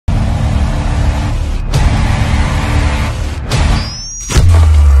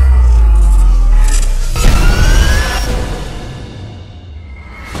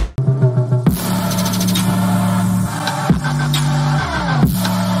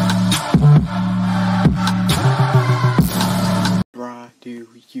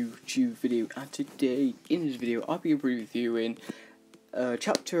YouTube video, and today in this video I'll be reviewing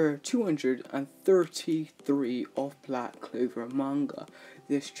chapter 233 of Black Clover manga.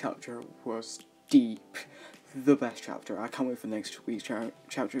 This chapter was deep, the best chapter. I can't wait for next week's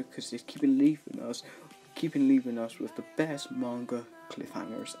chapter because it's keeping leaving us with the best manga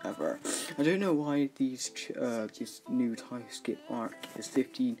cliffhangers ever. I don't know why this new time skip arc is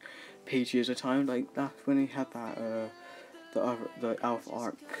 15 pages a time. Like that when we had that the Elf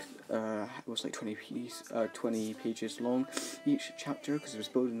arc was like 20 pages long each chapter because it was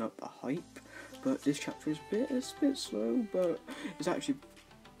building up the hype. But this chapter is a bit slow, but it's actually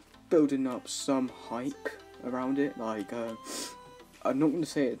building up some hype around it. Like I'm not going to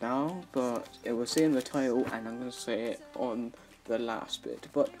say it now, but it was in the title, and I'm going to say it on the last bit.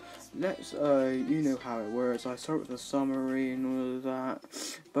 But let's, you know how it works. I start with a summary and all of that.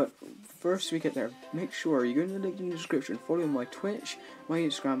 But first we get there, make sure you go to the link in the description, follow my Twitch, my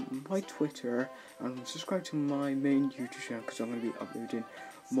Instagram, my Twitter, and subscribe to my main YouTube channel because I'm going to be uploading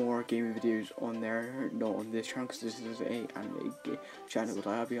more gaming videos on there, not on this channel because this is an anime channel, but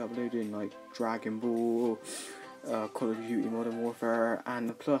I'll be uploading like Dragon Ball, Call of Duty Modern Warfare,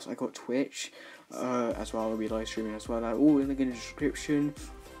 and plus I got Twitch as well. I'll be live streaming as well, all in the description.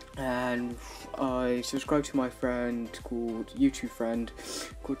 And I subscribe to my YouTube friend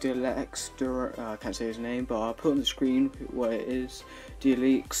called DelixTheReviewer. I can't say his name, but I'll put on the screen what it is.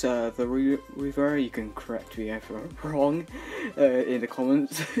 DelixTheReviewer. You can correct me if I'm wrong in the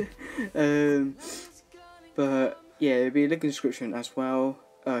comments. But yeah, it'll be a link in the description as well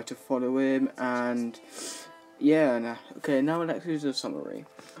to follow him. And yeah, okay, now let's do the summary.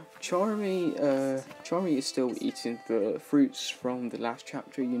 Charmy is still eating the fruits from the last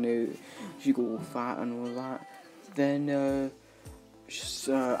chapter, you know, she got all fat and all that. Then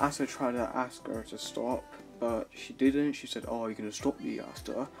Asta tried to ask her to stop, but she didn't. She said, "Oh, you're gonna stop me,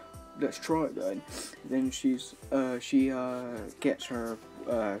 Asta? Let's try it then." Then she gets her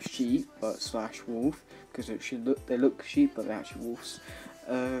sheep, but slash wolf, because they look sheep, but they're actually wolves.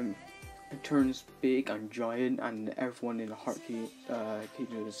 It turns big and giant, and everyone in the heartbeat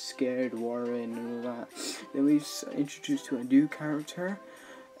is scared, worrying, and all that. Then we're introduced to a new character.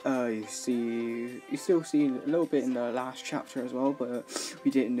 You still see a little bit in the last chapter as well, but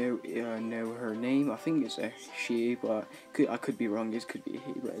we didn't know her name. I think it's a she, but I could be wrong. It could be a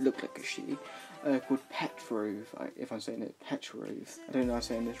he, but it looked like a she. Called Petrov, if I'm saying it, Petrov. I don't know if I'm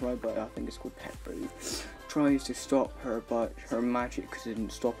saying this right, but I think it's called Petrov. Tries to stop her, but her magic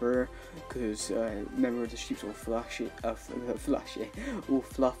didn't stop her, because remember the sheep's all flashy, all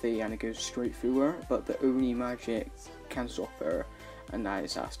fluffy, and it goes straight through her. But the only magic can stop her, and that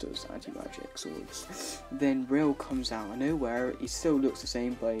is Asta's anti-magic swords. Then Rail comes out of nowhere. He still looks the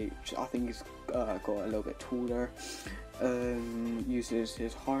same, but I think he's got a little bit taller. Uses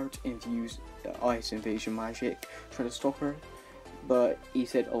his heart infused ice invasion magic, try to stop her. But he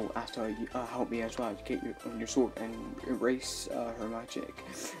said, "Oh, Asta, help me as well to get on your sword and erase her magic."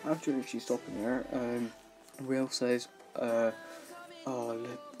 After she's stopping her, Rail says, "Oh,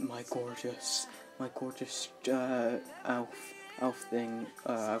 my gorgeous elf thing.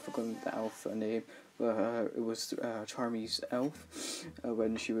 I've forgotten the elf name. It was Charmy's elf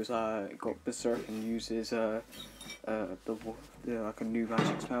when she was got berserk and uses like a new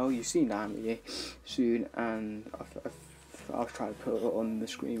magic spell. You've seen that soon, and I'll try to put it on the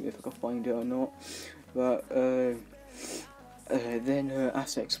screen if I can find it or not. But then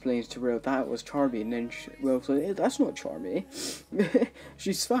Asta explains to Rail that was Charmy, and then Rail says, "Hey, that's not Charmy.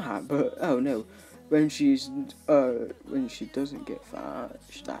 She's fat." But oh no. When she doesn't get fat,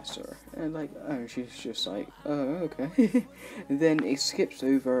 that's her, and like, oh, she's just like, oh, okay. And then it skips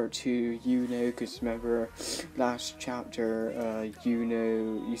over to YUNO, because remember last chapter,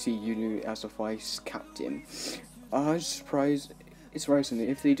 YUNO, you see YUNO as a vice captain. I'm surprised. It's surprising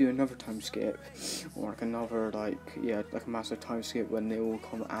if they do another time skip, or like another like a massive time skip when they all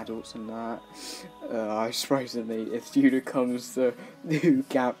become adults and that. I'm surprised if YUNO comes the new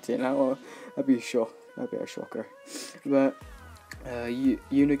captain. That'd be a shock. That'd be a shocker. But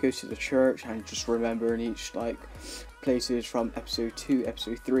YUNO goes to the church and just remembering each like places from episode 2,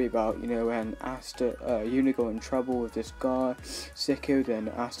 episode 3 about, you know, when YUNO got in trouble with this guy Sicko. Then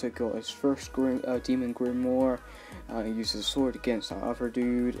Asta got his first demon grimoire. He uses a sword against that other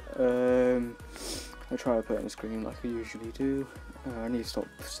dude. I try to put it on the screen like I usually do. I need to stop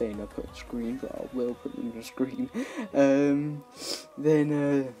saying I put on the screen, but I will put it on the screen.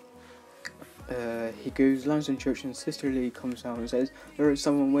 Then he lands in church, and Sister Lee comes out and says, "There is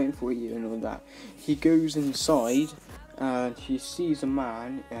someone waiting for you," and all that. He goes inside, and he sees a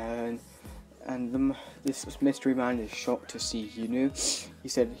man, and and this mystery man is shocked to see YUNO. He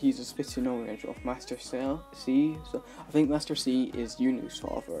said he's a spitting knowledge of Master C. So I think Master C is YUNO's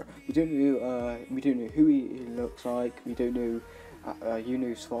father. We don't know who he looks like. We don't know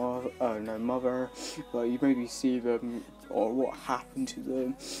YUNO's mother, but you maybe see them or what happened to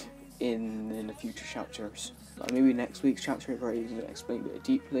them in the future chapters. Like maybe next week's chapter where he's gonna explain it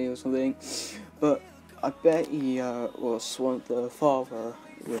deeply or something. But I bet he was the father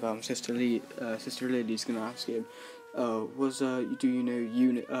with Sister Lily's gonna ask him, do you know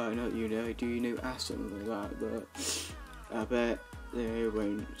YUNO, not YUNO, do you know Aston, like that, but I bet they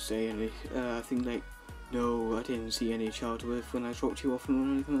won't say anything. I think like, no, I didn't see any childbirth when I dropped you off or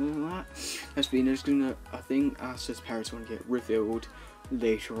anything like that. I think Asta's parents are gonna get revealed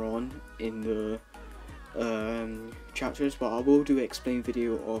later on in the chapters, but I will do an explain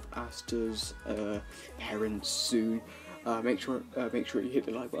video of Asta's parents soon. Make sure you hit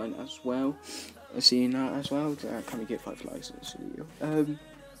the like button as well. Seeing that as well, can we get 5 likes in this video?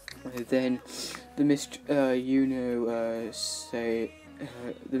 Then the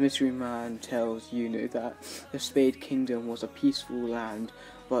the mystery man tells YUNO that the Spade Kingdom was a peaceful land,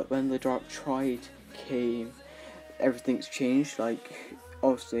 but when the Dark Trade came, everything's changed. Like,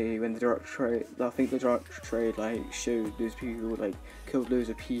 obviously, when the Dark Trade, I think the Dark Trade like showed those people like killed loads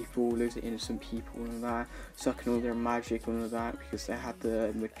of people, loads of innocent people and that, sucking all their magic and all that because they had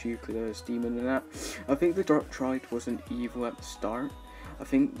the Magicula's demon and that. I think the Dark Trade wasn't evil at the start. I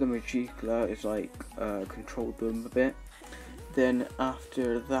think the Magicula is like controlled them a bit. Then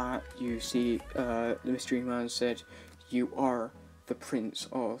after that, you see the mystery man said, "You are the prince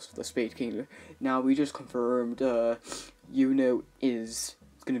of the Spade Kingdom." Now we just confirmed YUNO is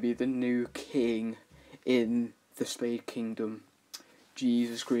going to be the new king in the Spade Kingdom.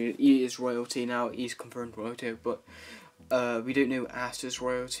 Jesus Christ, he is royalty now. He's confirmed royalty, but we don't know Asta's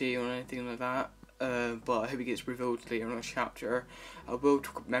royalty or anything like that. But I hope it gets revealed later in a chapter.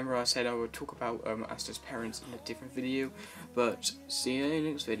 Remember I said I would talk about Asta's parents in a different video, but see you in the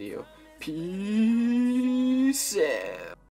next video. Peace out.